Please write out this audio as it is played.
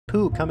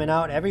poo coming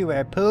out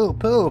everywhere. Poo,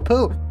 poo,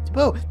 poo,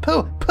 poo,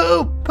 poo,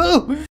 poo,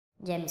 poo.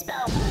 James.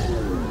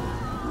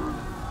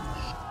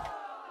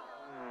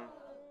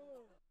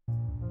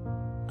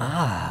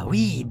 Ah,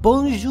 oui,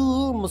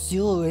 bonjour,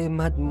 monsieur et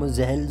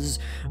mademoiselles.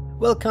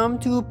 Welcome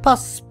to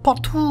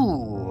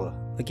Passpartout,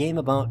 a game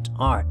about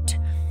art.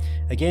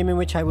 A game in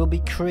which I will be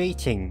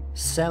creating,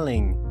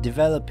 selling,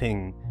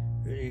 developing,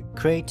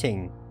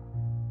 creating,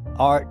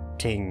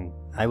 arting.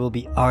 I will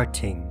be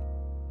arting.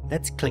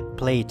 Let's click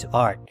play to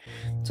art.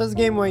 So it's a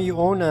game where you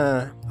own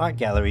a art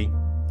gallery.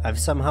 I've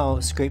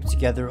somehow scraped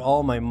together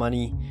all my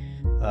money,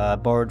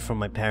 borrowed from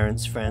my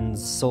parents,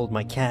 friends, sold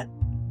my cat,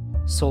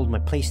 sold my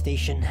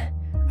PlayStation.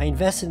 I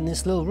invested in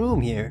this little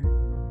room here.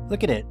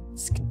 Look at it.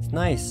 It's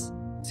nice.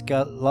 It's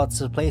got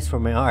lots of place for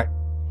my art.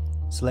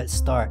 So let's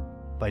start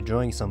by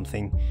drawing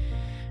something.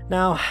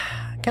 Now,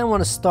 I kind of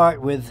want to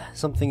start with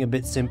something a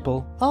bit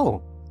simple.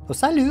 Oh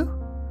salut!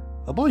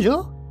 Oh,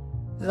 bonjour!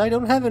 I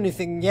don't have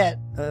anything yet.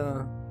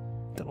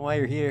 Don't know why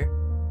you're here.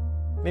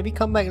 Maybe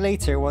come back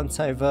later once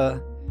I've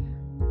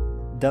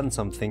done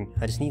something.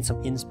 I just need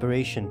some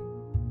inspiration.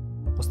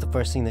 What's the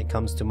first thing that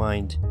comes to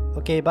mind?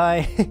 Okay,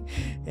 bye!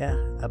 Yeah,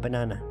 a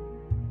banana.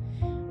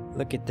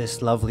 Look at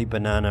this lovely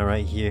banana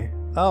right here.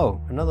 Oh,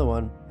 another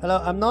one.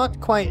 Hello, I'm not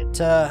quite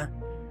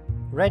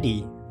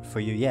ready for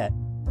you yet.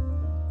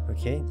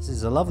 Okay, this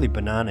is a lovely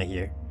banana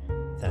here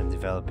that I'm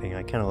developing.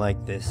 I kind of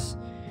like this.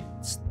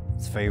 It's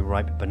a very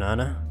ripe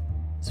banana.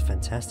 It's a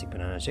fantastic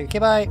banana. Okay,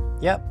 bye.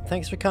 Yep,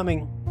 thanks for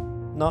coming.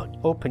 Not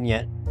open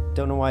yet.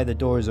 Don't know why the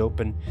door is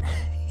open.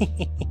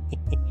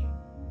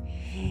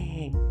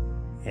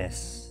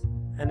 Yes.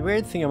 And the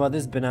weird thing about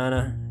this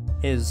banana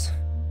is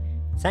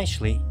it's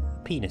actually a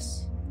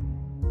penis.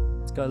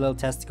 It's got little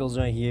testicles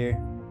right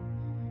here.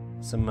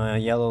 Some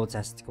yellow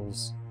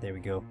testicles. There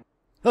we go.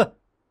 Huh!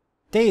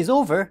 Day is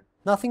over!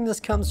 Nothingness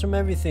comes from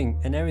everything,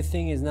 and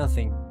everything is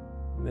nothing.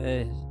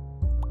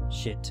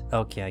 Shit.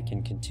 Okay, I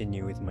can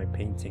continue with my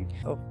painting.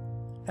 Oh,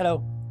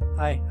 hello.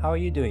 Hi, how are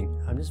you doing?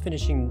 I'm just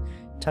finishing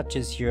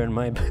touches here on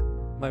my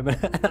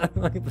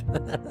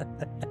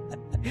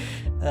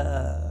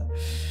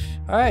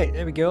Alright,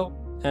 there we go.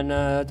 And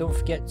don't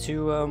forget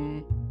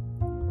to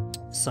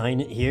sign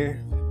it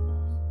here.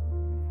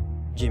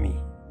 Jimmy.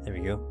 There we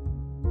go.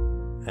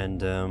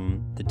 And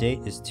the date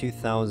is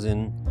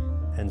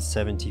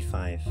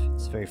 2075.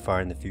 It's very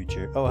far in the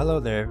future. Oh, hello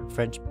there,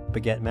 French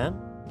baguette man.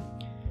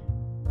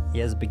 He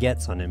has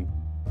baguettes on him.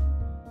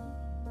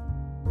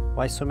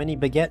 Why so many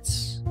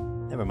baguettes?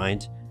 Never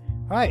mind.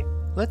 Alright,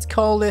 let's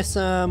call this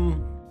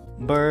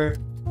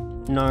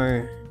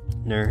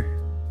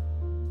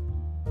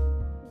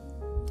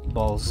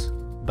balls.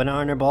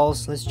 Banana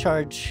balls. Let's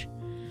charge.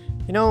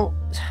 You know,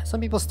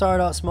 some people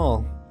start out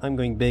small. I'm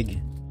going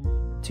big.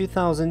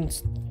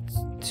 2000.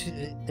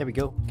 There we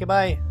go.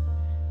 Goodbye.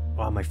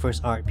 Wow, my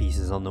first art piece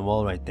is on the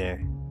wall right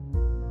there.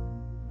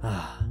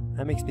 Ah,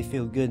 that makes me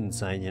feel good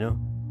inside, you know?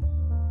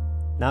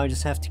 Now I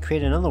just have to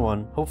create another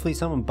one. Hopefully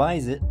someone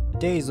buys it. The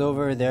day is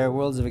over. There are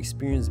worlds of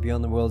experience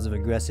beyond the worlds of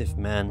aggressive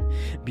man.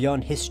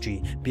 Beyond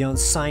history, beyond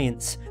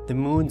science. The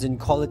moons and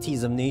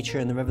qualities of nature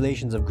and the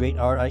revelations of great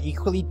art are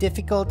equally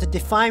difficult to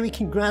define. We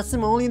can grasp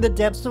them only in the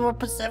depths of our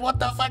perception. What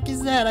the fuck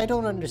is that? I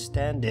don't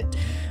understand it.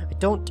 I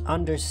don't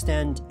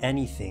understand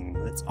anything.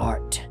 That's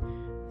art.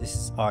 This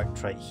is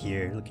art right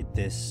here. Look at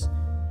this.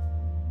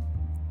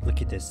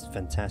 Look at this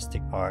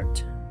fantastic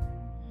art.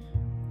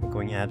 We're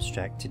going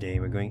abstract today.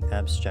 We're going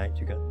abstract.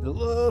 We got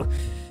little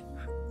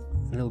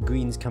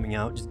greens coming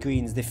out. Just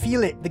greens. They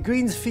feel it. The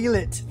greens feel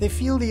it. They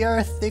feel the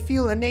earth. They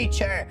feel the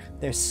nature.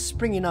 They're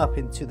springing up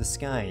into the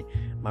sky.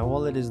 My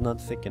wallet is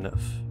not thick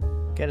enough.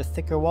 Get a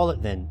thicker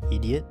wallet then,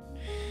 idiot.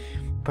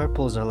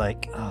 Purples are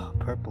like, oh,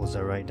 purples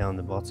are right down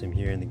the bottom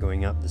here and they're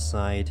going up the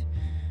side.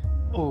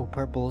 Oh,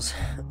 purples.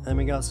 And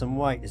we got some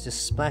white. It's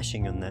just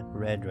splashing on that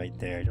red right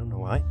there. I don't know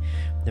why.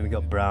 Then we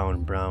got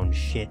brown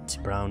shit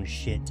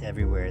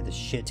everywhere. The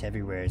shit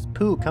everywhere. It's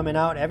poo coming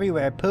out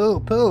everywhere. Poo,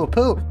 poo,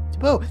 poo,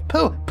 poo,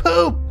 poo,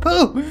 poo,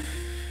 poo.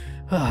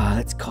 Ah,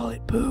 let's call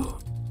it poo.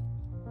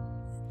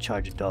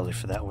 Charge $1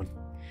 for that one.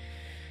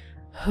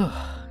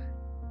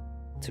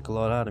 Took a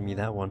lot out of me,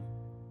 that one.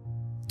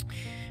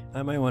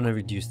 I might want to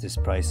reduce this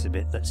price a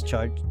bit. Let's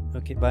charge.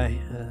 Okay, bye.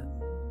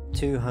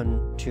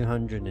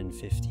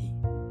 250.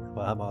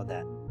 Well, how about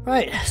that?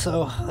 Right,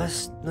 so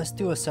let's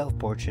do a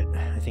self-portrait.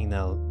 I think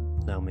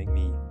that'll make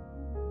me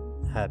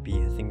happy.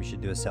 I think we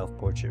should do a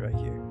self-portrait right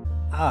here.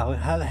 Ah,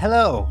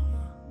 hello.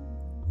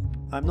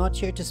 I'm not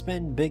here to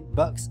spend big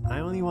bucks. I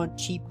only want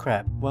cheap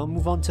crap. Well,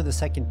 move on to the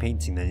second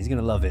painting then. He's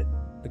gonna love it.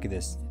 Look at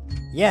this.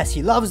 Yes,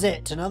 he loves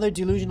it. Another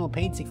delusional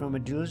painting from a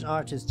delusional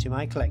artist to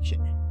my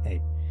collection.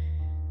 Hey,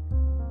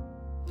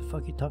 what the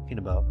fuck are you talking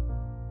about?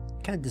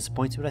 Kind of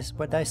disappointed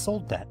when I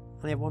sold that.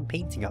 I only have one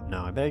painting up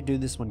now. I better do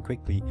this one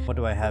quickly. What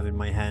do I have in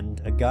my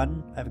hand? A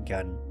gun? I have a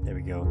gun. There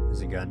we go.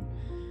 There's a gun.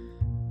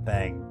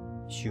 Bang.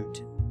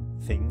 Shoot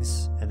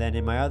things. And then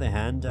in my other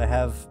hand, I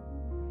have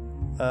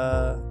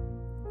a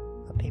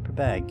paper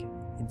bag.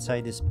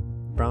 Inside this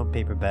brown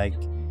paper bag,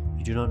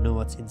 you do not know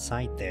what's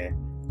inside there.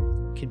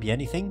 Could be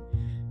anything.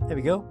 There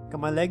we go.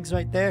 Got my legs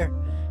right there.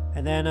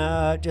 And then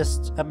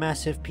just a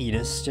massive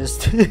penis.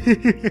 Just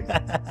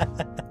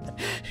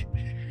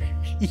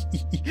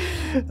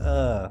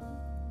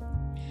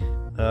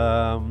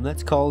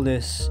let's call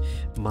this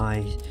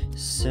my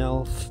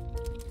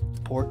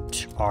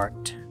self-port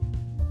art.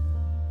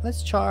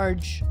 Let's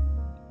charge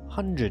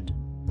 100.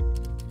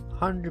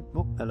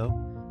 Oh, hello.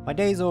 My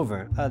day's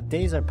over.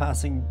 Days are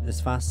passing as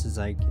fast as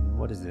I can.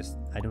 What is this?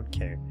 I don't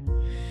care.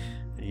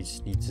 I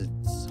just need to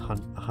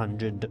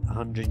 100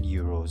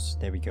 euros.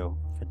 There we go.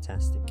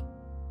 Fantastic.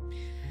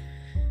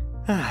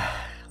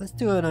 Let's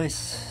do a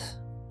nice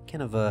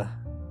kind of a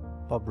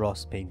Bob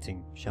Ross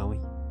painting, shall we?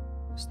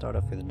 Start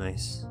off with a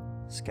nice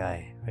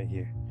sky right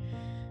here.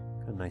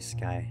 Got a nice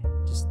sky.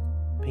 Just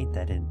paint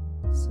that in.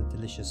 It's a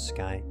delicious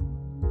sky.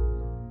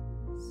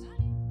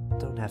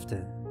 Don't have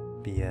to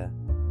be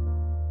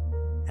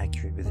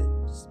accurate with it.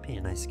 Just paint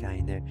a nice sky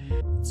in there.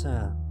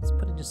 Let's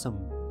put in just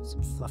some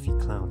fluffy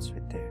clouds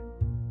right there.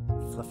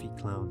 Fluffy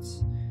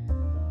clouds.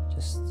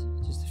 Just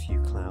a few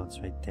clouds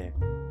right there.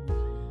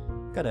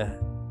 Got a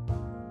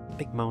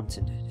big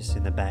mountain just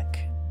in the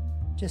back.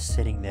 Just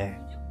sitting there.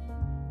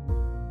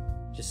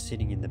 Just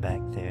sitting in the back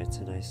there. It's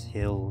a nice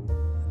hill.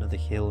 Another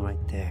hill right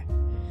there.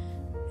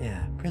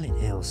 Yeah, brilliant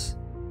hills.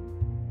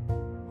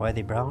 Why are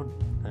they brown?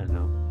 I don't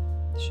know.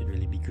 They should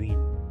really be green.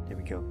 There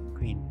we go.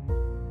 Green.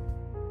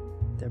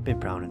 They're a bit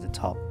brown at the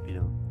top, you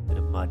know. A bit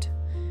of mud.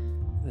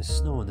 There's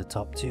snow on the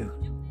top too.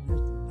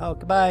 Oh,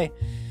 goodbye!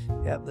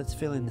 Yep, let's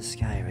fill in the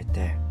sky right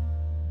there.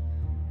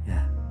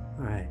 Yeah,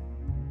 alright.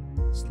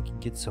 It's looking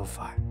good so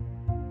far.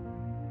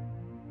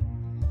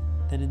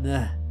 Then in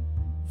the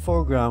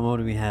foreground, what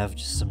do we have?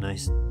 Just some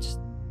nice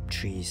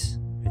trees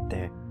right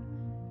there.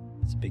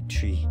 It's a big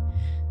tree.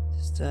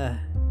 Just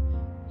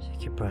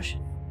shake your brush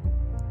and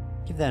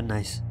give that a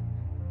nice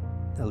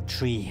little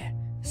tree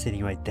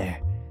sitting right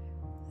there.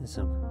 There's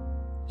some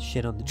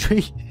shit on the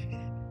tree.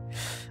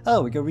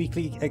 Oh, we got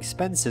weekly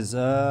expenses.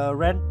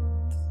 Rent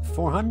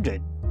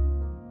 400.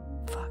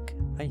 Fuck.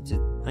 I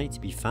need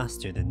to be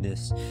faster than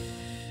this.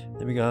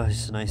 There we go.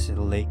 It's a nice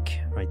little lake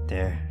right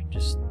there.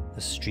 Just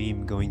a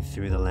stream going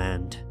through the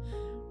land.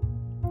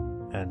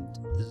 And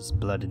there's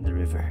blood in the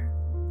river.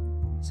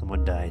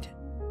 Someone died.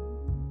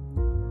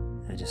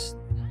 I just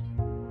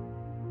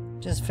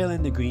fill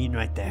in the green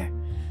right there.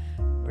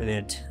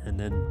 Brilliant. And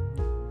then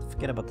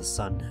forget about the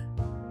sun.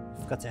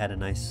 Forgot to add a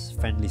nice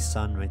friendly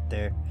sun right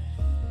there.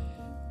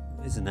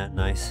 Isn't that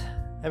nice?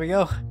 There we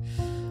go.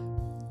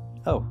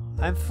 Oh,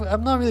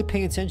 I'm not really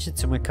paying attention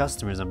to my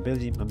customers. I'm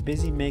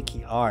busy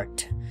making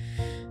art.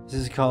 This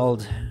is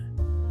called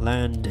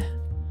land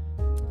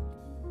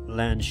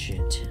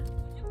shit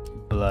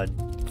blood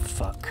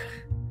fuck.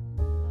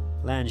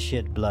 Land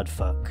shit blood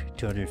fuck.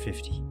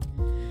 250.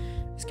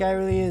 This guy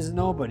really is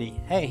nobody.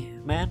 Hey,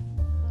 man.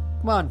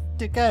 Come on,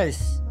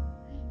 guys.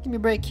 Give me a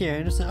break here.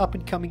 I'm just an up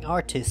and coming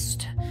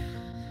artist.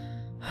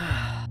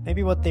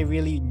 Maybe what they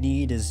really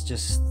need is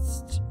just,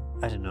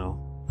 I don't know.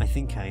 I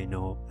think I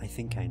know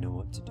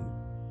what to do.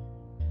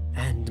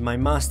 And my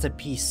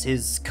masterpiece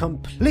is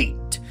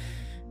complete.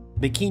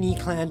 Bikini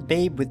clad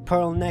babe with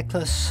pearl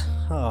necklace.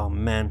 Oh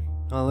man.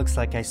 Oh, looks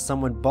like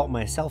someone bought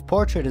my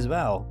self-portrait as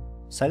well.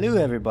 Salut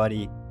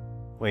everybody.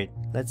 Wait,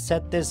 let's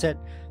set this at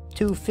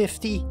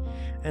 250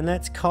 and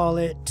let's call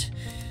it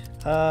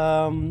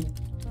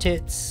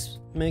Tits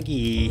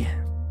McGee.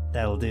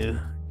 That'll do.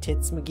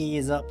 Tits McGee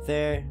is up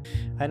there.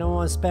 I don't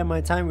want to spend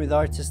my time with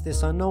artists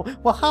this unknown.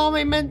 Well, how am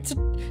I meant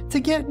to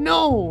get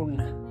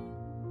known?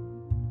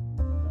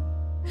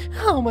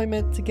 How am I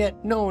meant to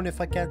get known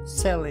if I can't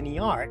sell any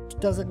art?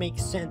 Doesn't make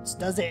sense,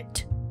 does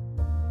it?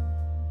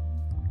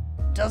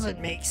 Doesn't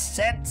make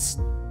sense.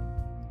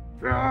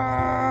 I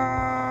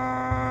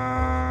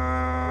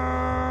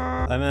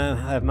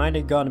might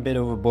have gone a bit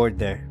overboard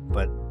there,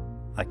 but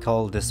I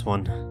called this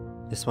one.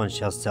 This one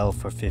shall sell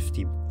for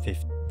 50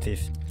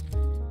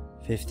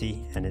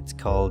 and it's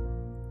called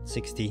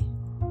 60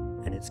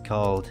 and it's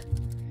called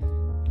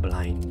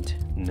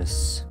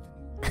blindness.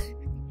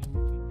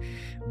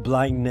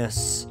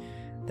 Blindness.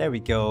 There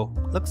we go.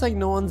 Looks like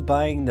no one's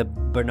buying the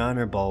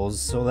banana balls,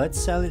 so let's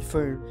sell it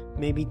for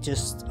maybe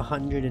just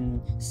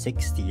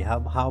 160.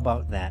 How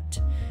about that?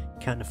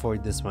 Can't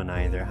afford this one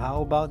either.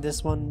 How about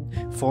this one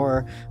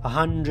for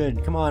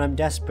 100? Come on, I'm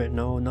desperate.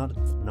 No, not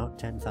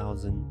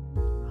 10,000.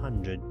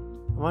 100.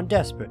 I'm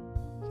desperate.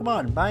 Come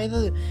on, buy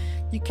the.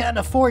 You can't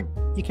afford.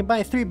 You can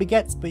buy 3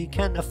 baguettes, but you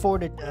can't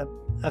afford a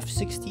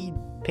 60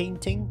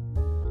 painting.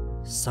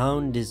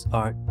 Sound is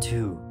art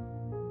too.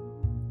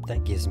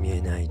 That gives me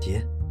an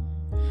idea.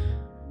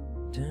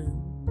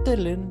 Dun,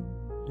 dun,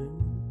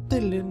 dun,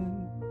 dun,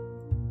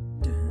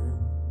 dun,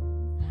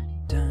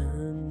 dun, dun,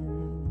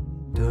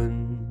 dun,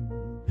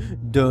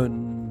 dun,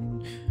 dun,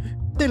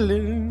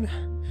 dun,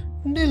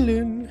 dun,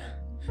 dun.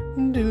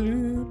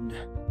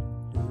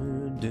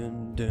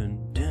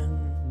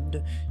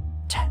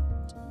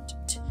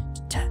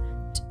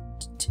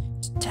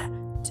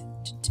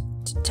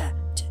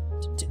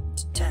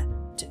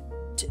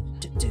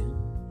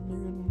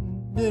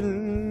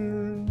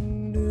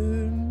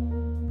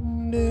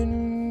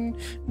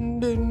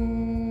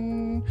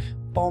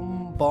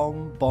 Bom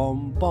bom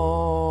bom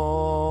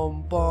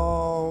bom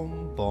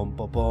bom bom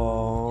bom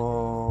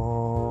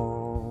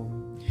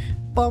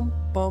bom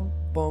bom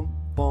bom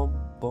bom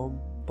bom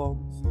bom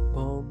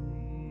bom.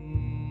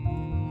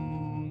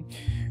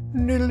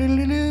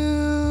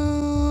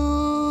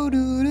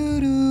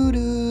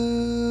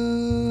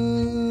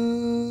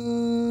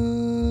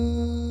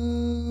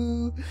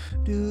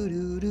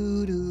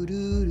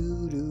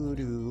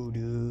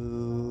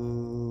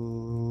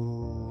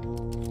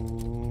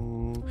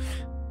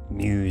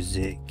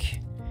 Music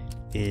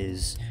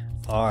is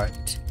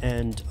art,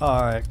 and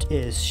art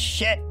is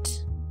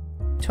shit.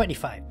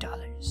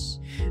 $25.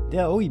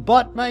 Oh, he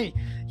bought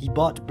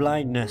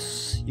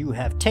blindness. You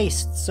have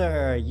taste,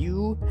 sir.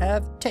 You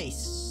have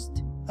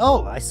taste.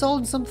 Oh, I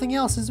sold something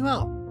else as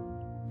well.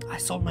 I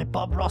sold my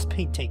Bob Ross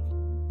painting.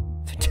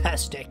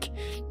 Fantastic.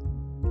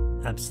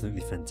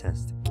 Absolutely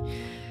fantastic.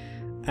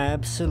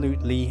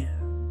 Absolutely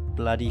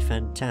bloody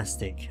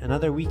fantastic.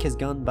 Another week has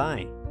gone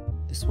by.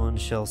 This one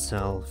shall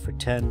sell for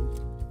 10.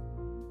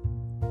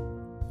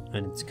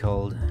 And it's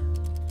called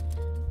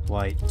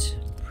White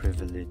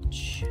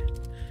Privilege.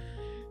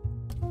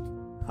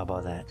 How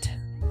about that?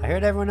 I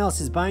heard everyone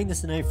else is buying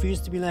this and I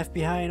refuse to be left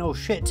behind. Oh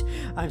shit,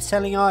 I'm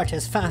selling art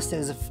as fast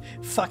as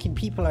fucking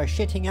people are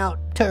shitting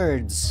out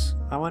turds.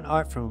 I want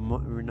art from...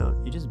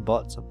 No, you just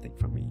bought something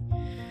from me.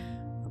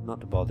 I'm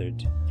not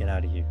bothered. Get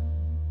out of here.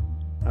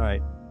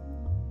 Alright.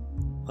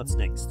 What's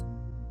next?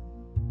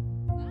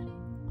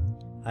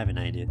 I have an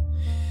idea.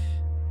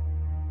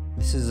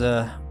 This is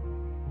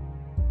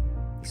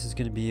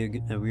gonna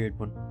be a weird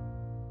one.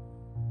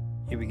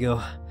 Here we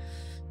go.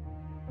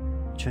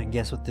 Try and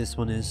guess what this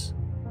one is.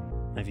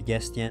 Have you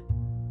guessed yet?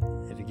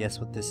 Have you guessed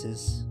what this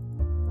is?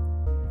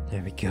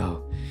 There we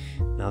go.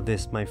 Now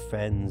this, my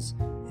friends,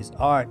 is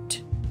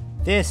art.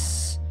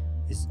 This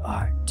is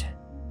art.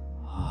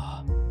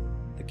 Oh,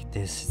 look at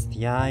this. It's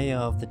the eye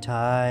of the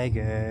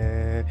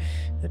tiger.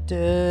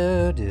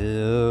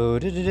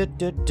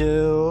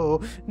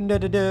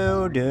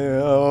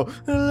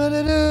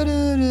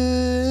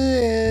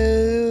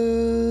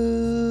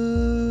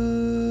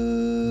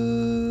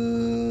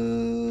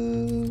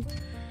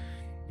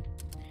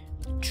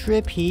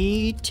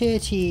 Trippy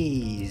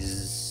titties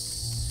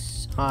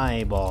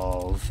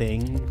eyeball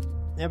thing.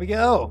 There we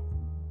go.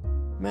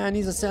 Man,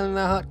 these are selling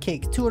like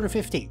hotcakes.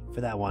 $250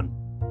 for that one.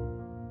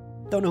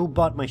 Don't know who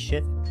bought my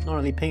shit. Not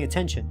really paying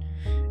attention.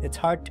 It's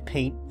hard to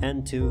paint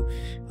and to...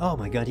 Oh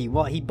my god, he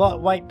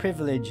bought White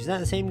Privilege. Is that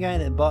the same guy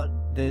that bought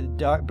the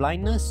dark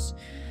blindness?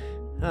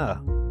 Oh,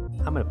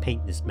 I'm gonna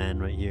paint this man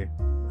right here.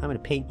 I'm gonna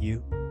paint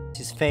you.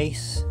 His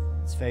face.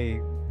 It's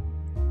very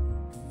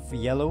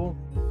yellow,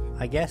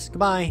 I guess.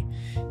 Goodbye.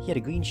 He had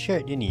a green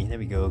shirt, didn't he? There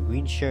we go.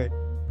 Green shirt.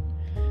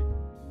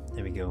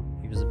 There we go.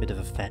 He was a bit of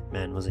a fat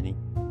man, wasn't he?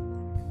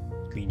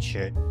 Green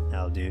shirt.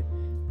 That'll do.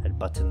 Had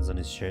buttons on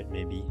his shirt,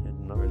 maybe.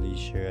 I'm not really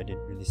sure. I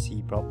didn't really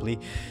see properly.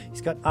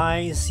 He's got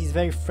eyes. He's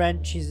very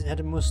French. He's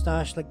had a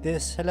mustache like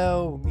this.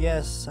 Hello.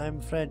 Yes,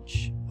 I'm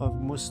French. Of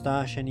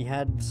mustache, and he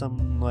had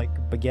some like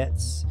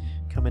baguettes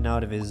coming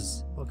out of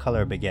his... What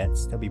color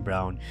baguettes? They'll be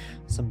brown.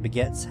 Some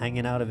baguettes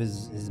hanging out of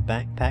his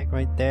backpack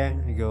right there.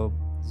 There you go.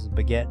 This is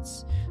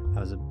baguettes.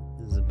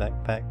 This is a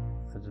backpack.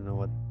 I don't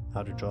know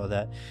how to draw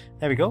that.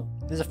 There we go.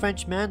 There's a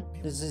French man.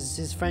 This is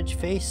his French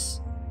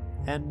face.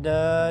 And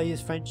he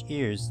has French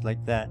ears,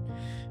 like that.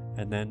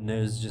 And then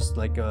there's just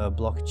like a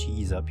block of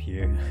cheese up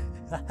here.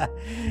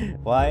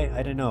 Why?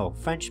 I don't know.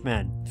 French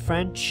man.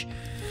 French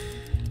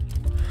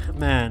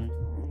man.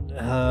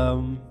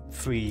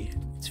 Free.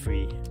 It's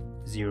free.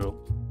 0.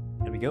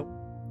 There we go.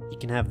 You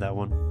can have that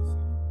one.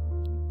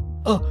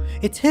 Oh,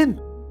 it's him!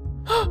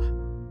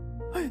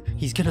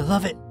 He's gonna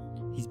love it.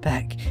 He's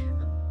back.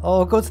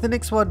 Oh, go to the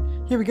next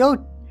one. Here we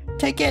go.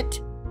 Take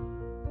it.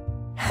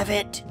 Have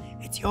it.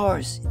 It's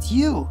yours. It's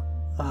you.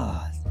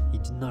 Ah, oh, he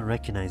did not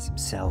recognize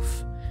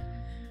himself.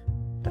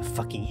 The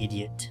fucking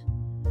idiot.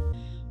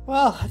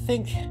 Well, I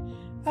think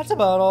that's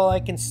about all I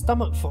can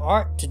stomach for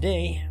art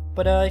today.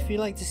 But if you'd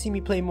like to see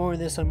me play more of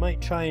this, I might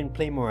try and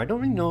play more. I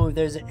don't really know if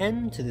there's an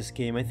end to this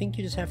game. I think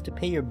you just have to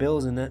pay your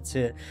bills and that's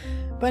it.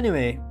 But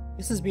anyway,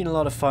 this has been a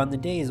lot of fun. The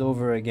day is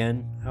over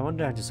again. I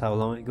wonder just how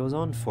long it goes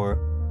on for.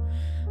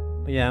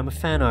 But yeah, I'm a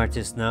fan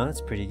artist now.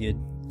 That's pretty good.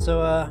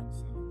 So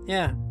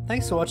yeah,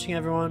 thanks for watching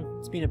everyone.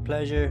 It's been a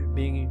pleasure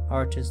being an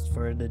artist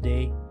for the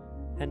day.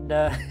 And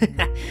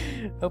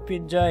hope you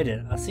enjoyed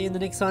it. I'll see you in the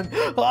next one.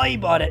 Oh, I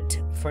bought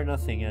it for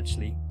nothing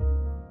actually.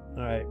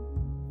 Alright.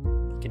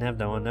 You can have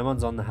that one. That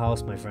one's on the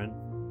house, my friend.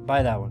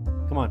 Buy that one.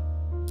 Come on.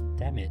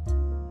 Damn it.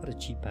 What a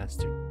cheap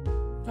bastard.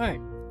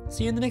 Alright.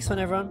 See you in the next one,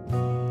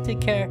 everyone.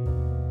 Take care.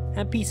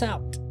 And peace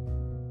out.